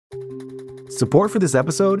Support for this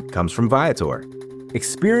episode comes from Viator.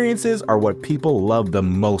 Experiences are what people love the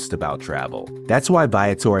most about travel. That's why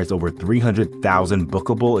Viator has over 300,000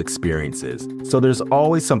 bookable experiences, so there's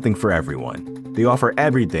always something for everyone. They offer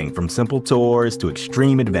everything from simple tours to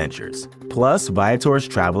extreme adventures. Plus, Viator's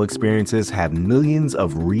travel experiences have millions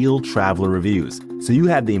of real traveler reviews, so you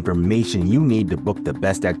have the information you need to book the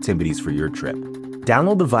best activities for your trip.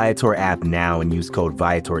 Download the Viator app now and use code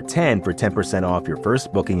Viator10 for 10% off your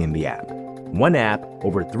first booking in the app. One app,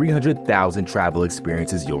 over 300,000 travel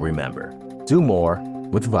experiences you'll remember. Do more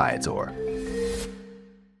with Viator.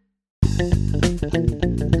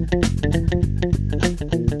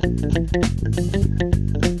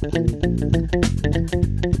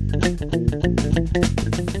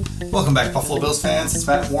 Welcome back, Buffalo Bills fans. It's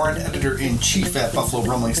Matt Warren, editor-in-chief at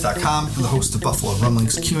BuffaloRumblings.com, and the host of Buffalo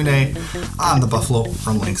Rumblings Q&A on the Buffalo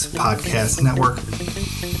Rumblings Podcast Network.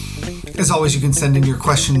 As always, you can send in your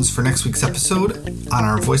questions for next week's episode on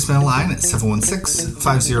our voicemail line at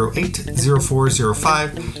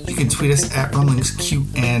 716-508-0405. You can tweet us at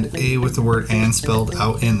RumblingsQ&A with the word "and" spelled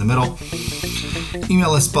out in the middle.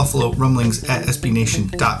 Email us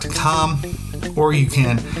BuffaloRumblings@SBNation.com, or you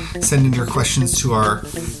can send in your questions to our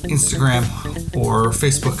Instagram or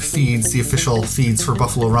Facebook feeds, the official feeds for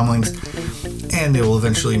Buffalo Rumblings, and they will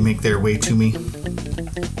eventually make their way to me.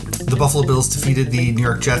 The Buffalo Bills defeated the New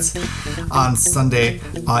York Jets on Sunday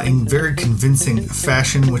in very convincing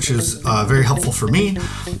fashion, which is very helpful for me,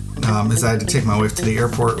 as I had to take my wife to the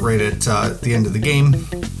airport right at the end of the game,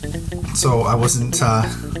 so I wasn't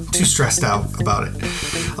too stressed out about it.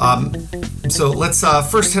 So let's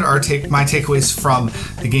first hit my takeaways from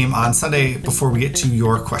the game on Sunday before we get to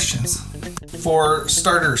your questions. For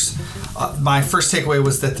starters, my first takeaway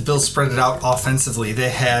was that the Bills spread it out offensively.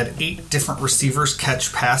 They had 8 different receivers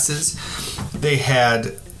catch passes. They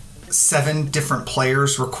had 7 different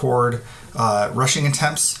players record rushing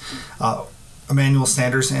attempts. Emmanuel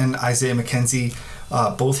Sanders and Isaiah McKenzie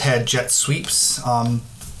both had jet sweeps.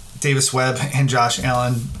 Davis Webb and Josh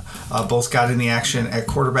Allen both got in the action at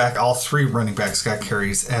quarterback. All 3 running backs got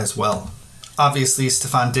carries as well. Obviously,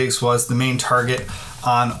 Stephon Diggs was the main target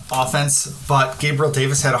on offense, but Gabriel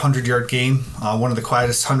Davis had a 100-yard game, one of the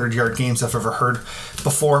quietest 100-yard games I've ever heard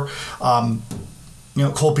before.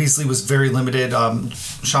 Cole Beasley was very limited.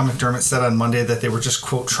 Sean McDermott said on Monday that they were just,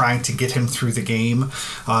 quote, trying to get him through the game.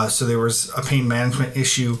 So there was a pain management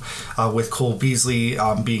issue with Cole Beasley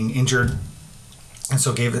being injured. And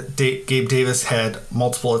so Gabe Davis had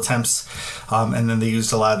multiple attempts, and then they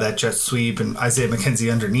used a lot of that jet sweep and Isaiah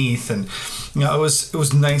McKenzie underneath. And it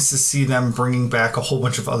was nice to see them bringing back a whole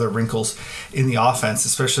bunch of other wrinkles in the offense,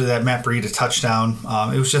 especially that Matt Breida touchdown.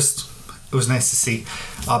 It was nice to see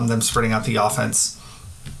them spreading out the offense.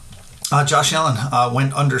 Josh Allen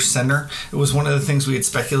went under center. It was one of the things we had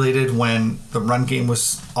speculated when the run game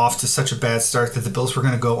was off to such a bad start that the Bills were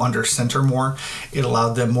going to go under center more. It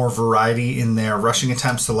allowed them more variety in their rushing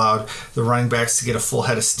attempts, allowed the running backs to get a full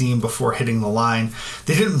head of steam before hitting the line.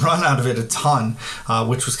 They didn't run out of it a ton,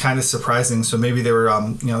 which was kind of surprising. So maybe they were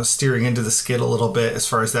steering into the skid a little bit as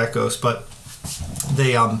far as that goes, but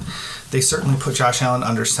they certainly put Josh Allen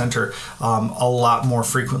under center a lot more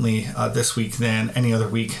frequently this week than any other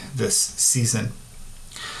week this season.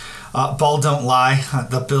 Ball don't lie.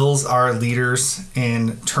 The Bills are leaders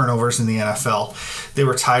in turnovers in the NFL. They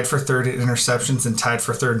were tied for third in interceptions and tied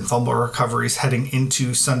for third in fumble recoveries heading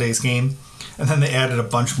into Sunday's game. And then they added a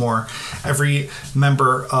bunch more. Every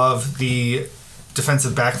member of the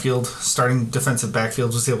starting defensive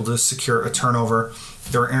backfield was able to secure a turnover.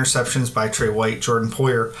 There were interceptions by Trey White, Jordan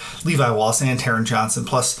Poyer, Levi Wallace, and Taron Johnson.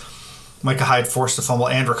 Plus, Micah Hyde forced a fumble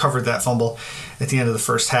and recovered that fumble at the end of the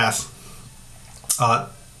first half. The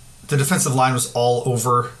defensive line was all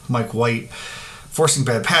over Mike White, forcing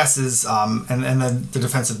bad passes, and then the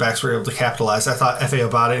defensive backs were able to capitalize. I thought Efe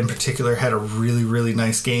Obada in particular had a really, really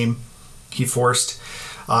nice game. He forced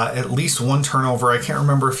at least one turnover. I can't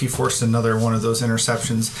remember if he forced another one of those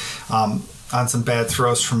interceptions on some bad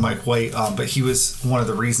throws from Mike White, but he was one of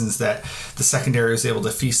the reasons that the secondary was able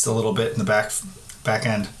to feast a little bit in the back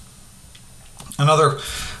end. Another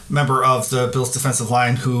member of the Bills defensive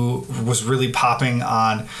line who was really popping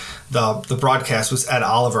on the broadcast was Ed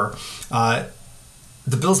Oliver.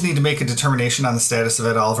 The Bills need to make a determination on the status of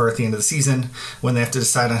Ed Oliver at the end of the season when they have to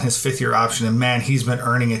decide on his 5th-year option, and man, he's been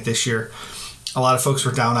earning it this year. A lot of folks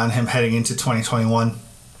were down on him heading into 2021.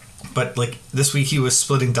 But this week, he was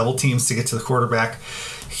splitting double teams to get to the quarterback.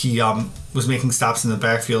 He was making stops in the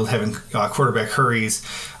backfield, having quarterback hurries,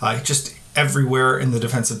 just everywhere in the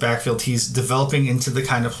defensive backfield. He's developing into the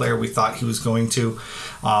kind of player we thought he was going to.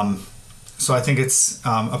 So I think it's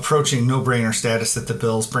approaching no-brainer status that the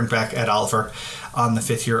Bills bring back Ed Oliver on the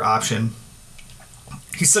fifth-year option.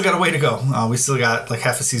 He's still got a way to go. We still got like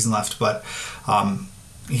half a season left, but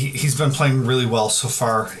he's been playing really well so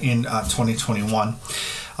far in 2021.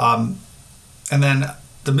 And then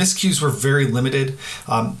the miscues were very limited.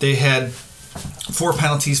 They had 4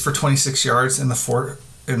 penalties for 26 yards in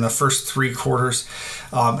the first 3 quarters,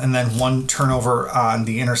 and then 1 turnover on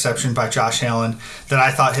the interception by Josh Allen that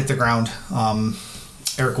I thought hit the ground.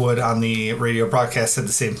 Eric Wood on the radio broadcast said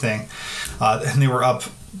the same thing. And they were up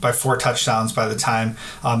by 4 touchdowns by the time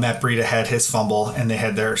Matt Breida had his fumble, and they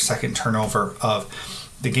had their second turnover of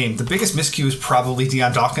the game. The biggest miscue is probably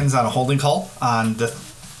Deion Dawkins on a holding call on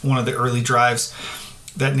one of the early drives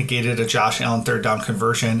that negated a Josh Allen third down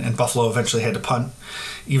conversion, and Buffalo eventually had to punt,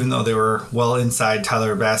 even though they were well inside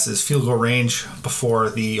Tyler Bass's field goal range before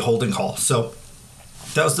the holding call. So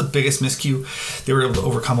that was the biggest miscue. They were able to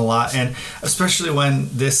overcome a lot, and especially when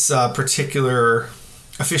this particular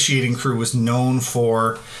officiating crew was known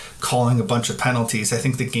for calling a bunch of penalties. I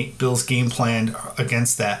think the Bills game planned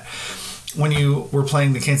against that. When you were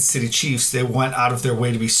playing the Kansas City Chiefs, they went out of their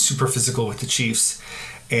way to be super physical with the Chiefs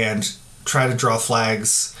and try to draw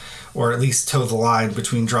flags, or at least toe the line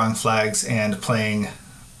between drawing flags and playing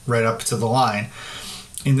right up to the line.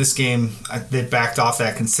 In this game, they backed off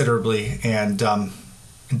that considerably and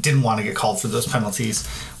didn't want to get called for those penalties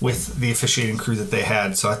with the officiating crew that they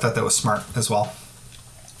had. So I thought that was smart as well.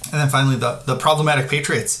 And then finally, the problematic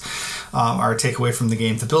Patriots are a takeaway from the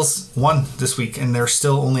game. The Bills won this week, and they're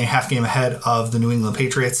still only a half game ahead of the New England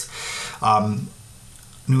Patriots.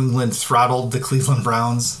 New England throttled the Cleveland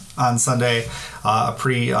Browns on Sunday, a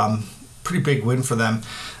pretty big win for them.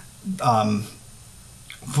 But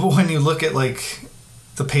when you look at like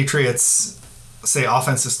the Patriots, say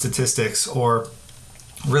offensive statistics, or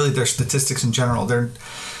really their statistics in general, they're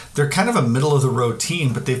kind of a middle of the road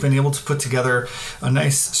team, but they've been able to put together a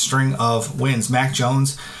nice string of wins. Mac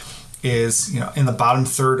Jones is in the bottom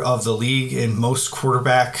third of the league in most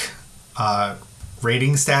quarterback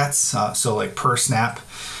rating stats, so like per snap,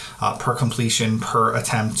 per completion, per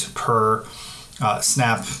attempt, per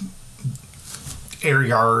snap, air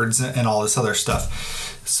yards, and all this other stuff.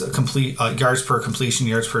 So complete yards per completion,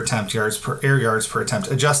 yards per attempt, yards per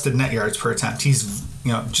attempt, adjusted net yards per attempt. He's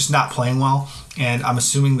just not playing well, and I'm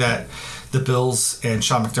assuming that the Bills and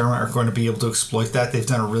Sean McDermott are going to be able to exploit that. They've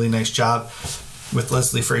done a really nice job with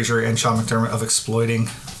Leslie Frazier and Sean McDermott of exploiting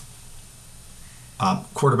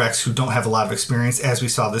quarterbacks who don't have a lot of experience, as we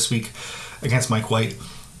saw this week against Mike White.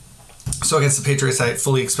 So against the Patriots, I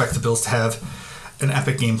fully expect the Bills to have an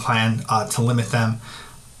epic game plan to limit them.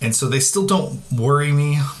 And so they still don't worry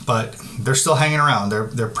me, but they're still hanging around.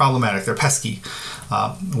 They're problematic. They're pesky.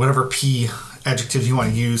 Whatever P adjective you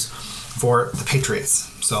want to use for the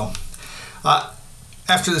Patriots. So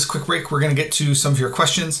after this quick break, we're going to get to some of your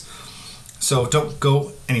questions. So don't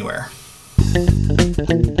go anywhere.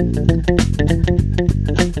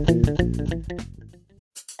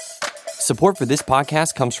 Support for this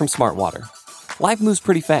podcast comes from Smartwater. Life moves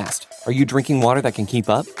pretty fast. Are you drinking water that can keep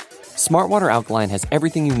up? Smartwater Alkaline has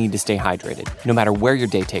everything you need to stay hydrated, no matter where your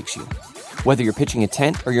day takes you. Whether you're pitching a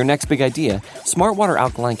tent or your next big idea, Smartwater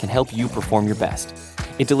Alkaline can help you perform your best.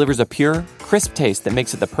 It delivers a pure, crisp taste that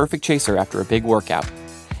makes it the perfect chaser after a big workout.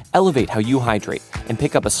 Elevate how you hydrate and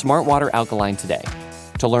pick up a Smartwater Alkaline today.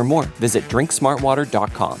 To learn more, visit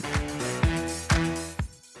drinksmartwater.com.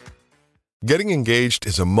 Getting engaged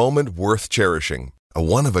is a moment worth cherishing. A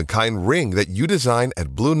one-of-a-kind ring that you design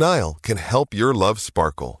at Blue Nile can help your love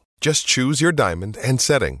sparkle. Just choose your diamond and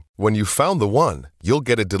setting. When you've found the one, you'll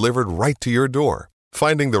get it delivered right to your door.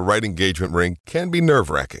 Finding the right engagement ring can be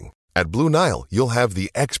nerve-wracking. At Blue Nile, you'll have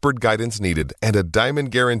the expert guidance needed and a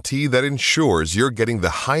diamond guarantee that ensures you're getting the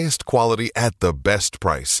highest quality at the best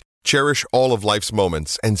price. Cherish all of life's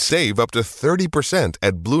moments and save up to 30%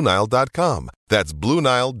 at BlueNile.com. That's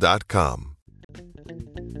BlueNile.com.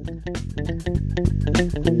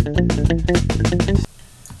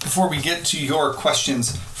 Before we get to your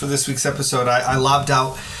questions for this week's episode, I lobbed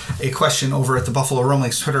out a question over at the Buffalo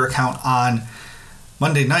Rumblings Twitter account on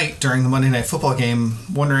Monday night during the Monday Night Football game,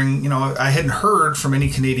 wondering, I hadn't heard from any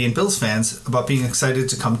Canadian Bills fans about being excited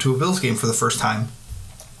to come to a Bills game for the first time.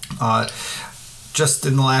 Just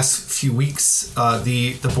in the last few weeks,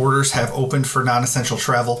 the borders have opened for non-essential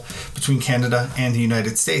travel between Canada and the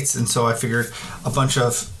United States, and so I figured a bunch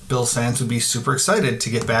of Bills fans would be super excited to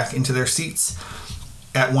get back into their seats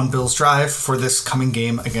at One Bills Drive for this coming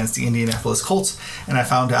game against the Indianapolis Colts, and I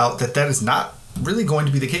found out that is not really going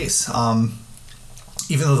to be the case.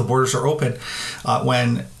 Even though the borders are open,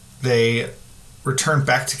 when they return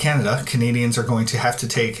back to Canada, Canadians are going to have to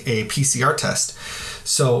take a PCR test.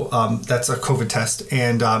 So that's a COVID test,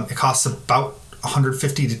 and it costs about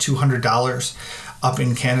 $150 to $200 up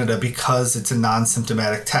in Canada because it's a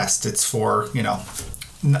non-symptomatic test. It's for,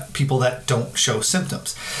 people that don't show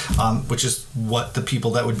symptoms, which is what the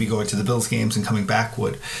people that would be going to the Bills games and coming back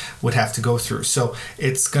would have to go through. So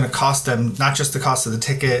it's going to cost them not just the cost of the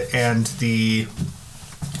ticket and the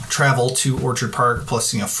travel to Orchard Park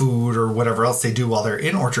plus food or whatever else they do while they're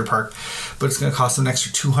in Orchard Park, but it's going to cost them an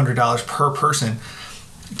extra $200 per person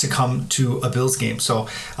to come to a Bills game. So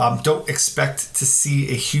don't expect to see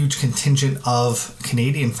a huge contingent of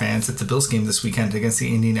Canadian fans at the Bills game this weekend against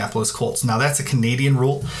the Indianapolis Colts. Now that's a Canadian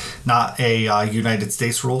rule, not a United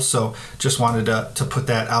States rule. So just wanted to put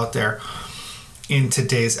that out there. In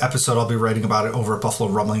today's episode, I'll be writing about it over at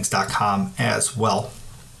BuffaloRumblings.com as well.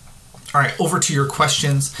 All right, over to your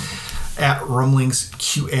questions at Rumblings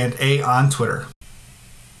Q&A on Twitter.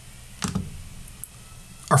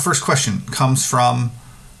 Our first question comes from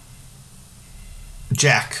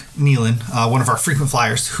Jack Nealon, one of our frequent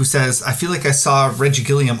flyers, who says, I feel like I saw Reggie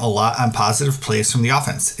Gilliam a lot on positive plays from the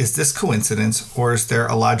offense. Is this coincidence, or is there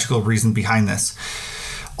a logical reason behind this?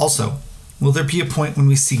 Also, will there be a point when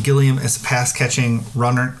we see Gilliam as a pass-catching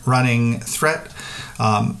running threat?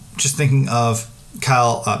 Just thinking of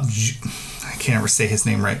Kyle, I can't ever say his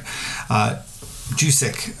name right,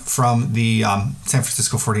 Juszczyk from the San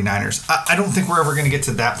Francisco 49ers. I don't think we're ever going to get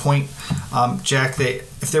to that point, Jack.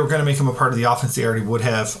 If they were going to make him a part of the offense, they already would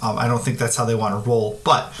have. I don't think that's how they want to roll.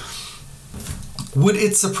 But would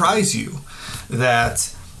it surprise you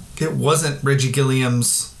that it wasn't Reggie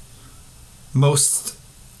Gilliam's most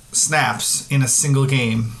snaps in a single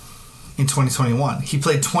game in 2021? He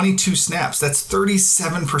played 22 snaps. That's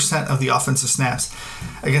 37% of the offensive snaps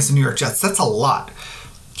against the New York Jets. That's a lot.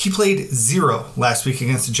 He played 0 last week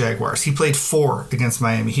against the Jaguars. He played 4 against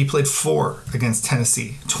Miami. He played 4 against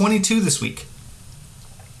Tennessee. 22 this week.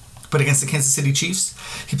 But against the Kansas City Chiefs,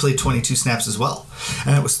 he played 22 snaps as well.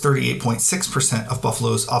 And it was 38.6% of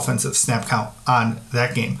Buffalo's offensive snap count on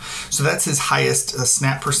that game. So that's his highest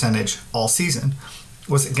snap percentage all season,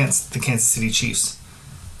 was against the Kansas City Chiefs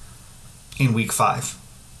in Week 5.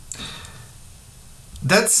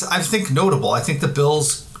 That's, I think, notable. I think the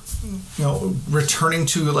Bills, returning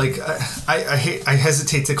to, I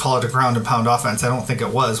hesitate to call it a ground and pound offense. I don't think it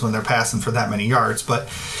was when they're passing for that many yards, but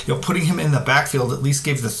putting him in the backfield at least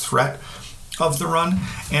gave the threat of the run.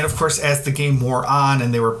 And of course, as the game wore on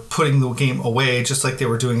and they were putting the game away, just like they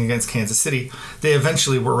were doing against Kansas City, they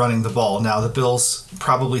eventually were running the ball. Now the Bills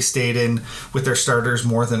probably stayed in with their starters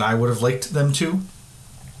more than I would have liked them to,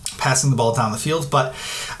 passing the ball down the field, but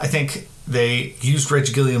I think they used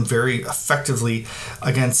Reggie Gilliam very effectively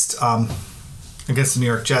against the New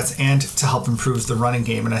York Jets and to help improve the running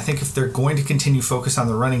game. And I think if they're going to continue focus on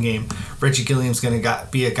the running game, Reggie Gilliam's going to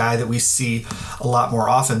be a guy that we see a lot more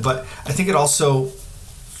often. But I think it also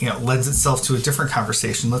lends itself to a different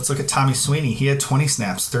conversation. Let's look at Tommy Sweeney. He had 20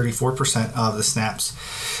 snaps, 34% of the snaps.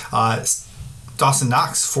 Dawson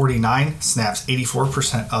Knox, 49 snaps,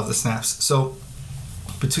 84% of the snaps. So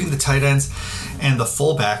between the tight ends and the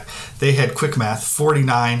fullback, they had quick math.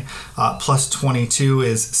 49 plus 22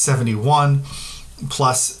 is 71,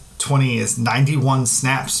 plus 20 is 91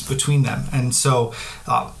 snaps between them. And so,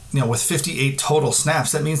 with 58 total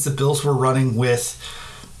snaps, that means the Bills were running with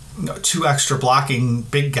 2 extra blocking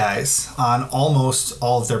big guys on almost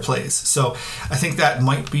all of their plays. So I think that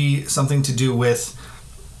might be something to do with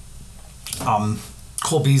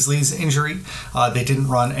Cole Beasley's injury. They didn't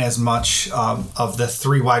run as much of the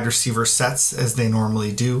 3 wide receiver sets as they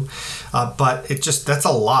normally do. But that's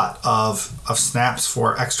a lot of snaps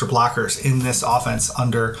for extra blockers in this offense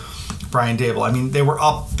under Brian Daboll. I mean, they were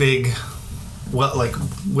up big,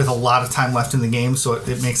 with a lot of time left in the game, so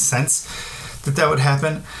it makes sense that would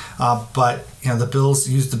happen. But the Bills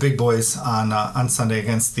used the big boys on Sunday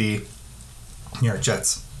against the New York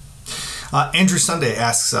Jets. Andrew Sunday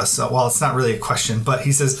asks us, well, it's not really a question, but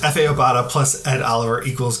he says, F.A. Obata plus Ed Oliver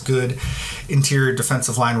equals good interior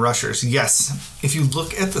defensive line rushers. Yes, if you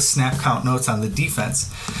look at the snap count notes on the defense,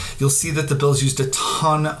 you'll see that the Bills used a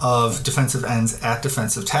ton of defensive ends at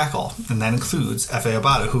defensive tackle, and that includes F.A.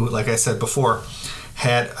 Obata, who, like I said before,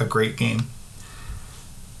 had a great game.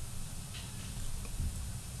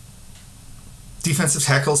 Defensive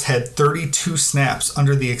tackles had 32 snaps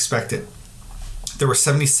under the expected. There were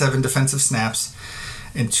 77 defensive snaps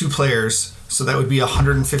and 2 players, so that would be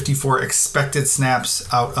 154 expected snaps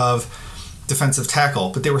out of defensive tackle.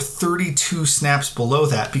 But there were 32 snaps below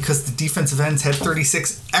that because the defensive ends had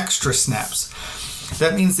 36 extra snaps.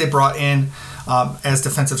 That means they brought in as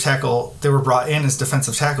defensive tackle. They were brought in as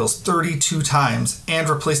defensive tackles 32 times and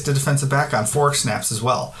replaced a defensive back on 4 snaps as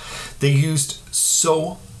well. They used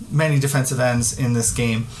so many defensive ends in this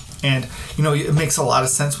game. And, it makes a lot of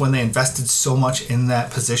sense when they invested so much in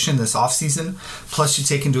that position this offseason. Plus, you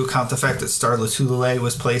take into account the fact that Star Lotulelei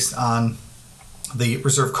was placed on the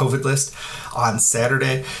reserve COVID list on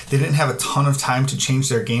Saturday. They didn't have a ton of time to change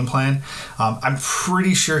their game plan. I'm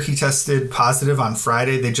pretty sure he tested positive on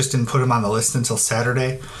Friday. They just didn't put him on the list until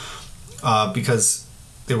Saturday because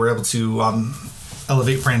they were able to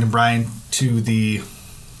elevate Brandon Bryan to the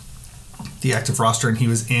active roster, and he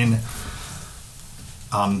was in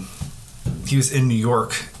New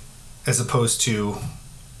York, as opposed to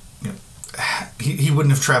he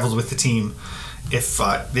wouldn't have traveled with the team if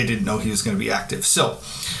they didn't know he was going to be active. So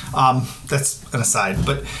that's an aside.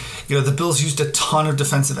 But, the Bills used a ton of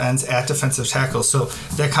defensive ends at defensive tackles. So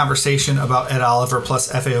that conversation about Ed Oliver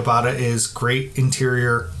plus Efe Obada is great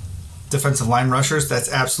interior defensive line rushers.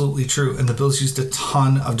 That's absolutely true. And the Bills used a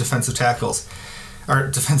ton of defensive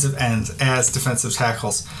ends as defensive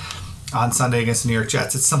tackles on Sunday against the New York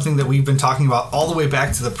Jets. It's something that we've been talking about all the way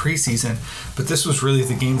back to the preseason, but this was really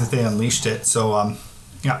the game that they unleashed it. So,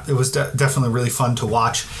 it was definitely really fun to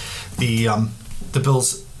watch the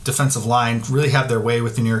Bills' defensive line really have their way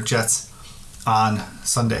with the New York Jets on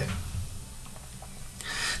Sunday.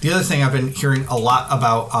 The other thing I've been hearing a lot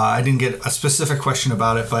about, I didn't get a specific question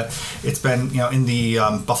about it, but it's been in the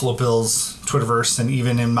Buffalo Bills Twitterverse and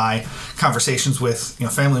even in my conversations with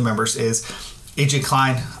family members, is AJ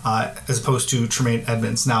Klein as opposed to Tremaine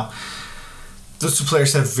Edmunds. Now, those two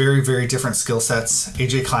players have very, very different skill sets.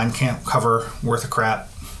 AJ Klein can't cover worth a crap.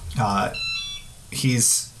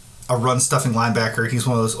 He's a run-stuffing linebacker. He's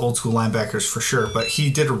one of those old-school linebackers for sure, but he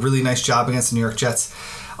did a really nice job against the New York Jets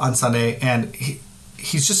on Sunday, and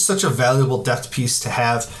he's just such a valuable depth piece to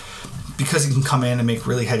have because he can come in and make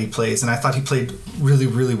really heady plays, and I thought he played really,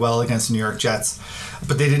 really well against the New York Jets,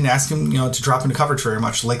 but they didn't ask him to drop into coverage very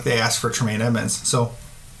much like they asked for Tremaine Edmunds. So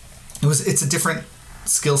it's a different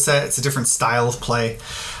skill set. It's a different style of play.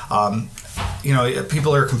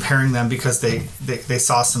 People are comparing them because they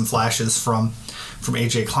saw some flashes from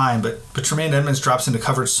AJ Klein, but Tremaine Edmunds drops into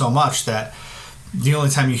coverage so much that the only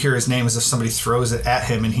time you hear his name is if somebody throws it at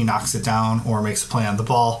him and he knocks it down or makes a play on the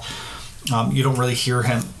ball. You don't really hear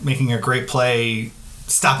him making a great play,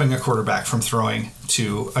 stopping a quarterback from throwing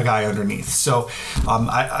to a guy underneath. So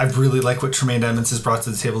I really like what Tremaine Edmunds has brought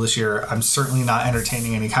to the table this year. I'm certainly not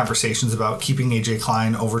entertaining any conversations about keeping AJ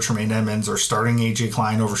Klein over Tremaine Edmunds or starting AJ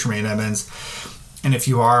Klein over Tremaine Edmunds. And if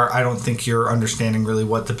you are, I don't think you're understanding really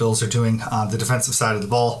what the Bills are doing on the defensive side of the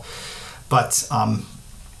ball. But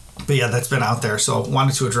yeah, that's been out there. So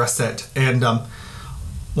wanted to address that. And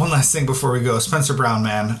one last thing before we go, Spencer Brown,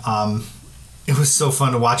 man. It was so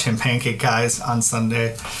fun to watch him pancake guys on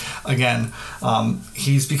Sunday. Again,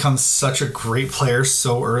 he's become such a great player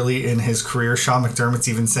so early in his career. Sean McDermott's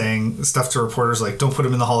even saying stuff to reporters like, don't put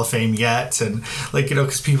him in the Hall of Fame yet. And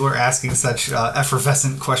because people are asking such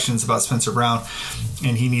effervescent questions about Spencer Brown,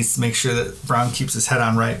 and he needs to make sure that Brown keeps his head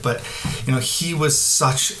on right. But, he was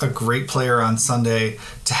such a great player on Sunday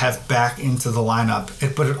to have back into the lineup.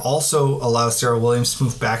 But it also allows Darrell Williams to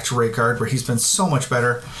move back to right guard, where he's been so much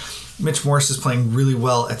better. Mitch Morse is playing really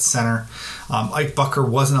well at center. Ike Bucker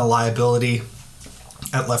wasn't a liability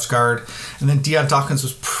at left guard. And then Deion Dawkins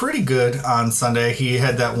was pretty good on Sunday. He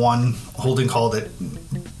had that one holding call that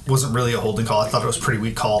wasn't really a holding call. I thought it was a pretty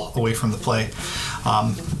weak call away from the play.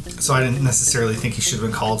 So I didn't necessarily think he should have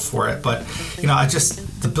been called for it. But,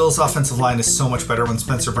 the Bills' offensive line is so much better when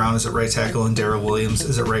Spencer Brown is at right tackle and Darrell Williams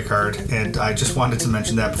is at right guard. And I just wanted to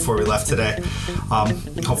mention that before we left today.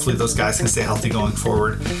 Hopefully those guys can stay healthy going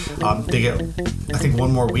forward. They get, I think,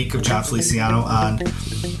 one more week of John Feliciano on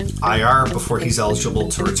IR before he's eligible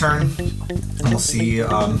to return. And we'll see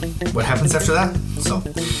what happens after that. So,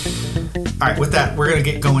 all right, with that, we're going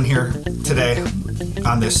to get going here today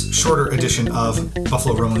on this shorter edition of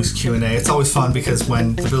Buffalo Rumblings Q&A. It's always fun because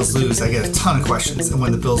when the Bills lose, I get a ton of questions, and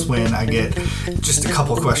when the Bills win, I get just a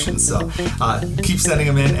couple of questions. So keep sending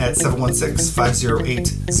them in at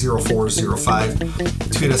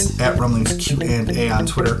 716-508-0405. Tweet us at Rumblings Q&A on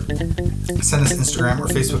Twitter. Send us Instagram or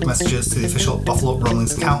Facebook messages to the official Buffalo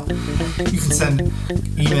Rumblings account. You can send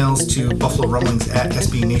emails to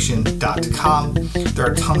buffalorumblings@sbnation.com. There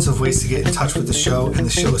are tons of ways to get in touch with the show, and the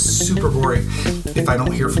show is super boring if I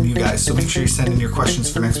don't hear from you guys. So make sure you send in your questions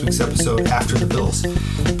for next week's episode after the Bills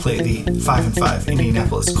play the 5-5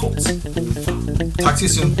 Indianapolis Colts. Talk to you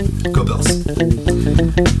soon. Go Bills.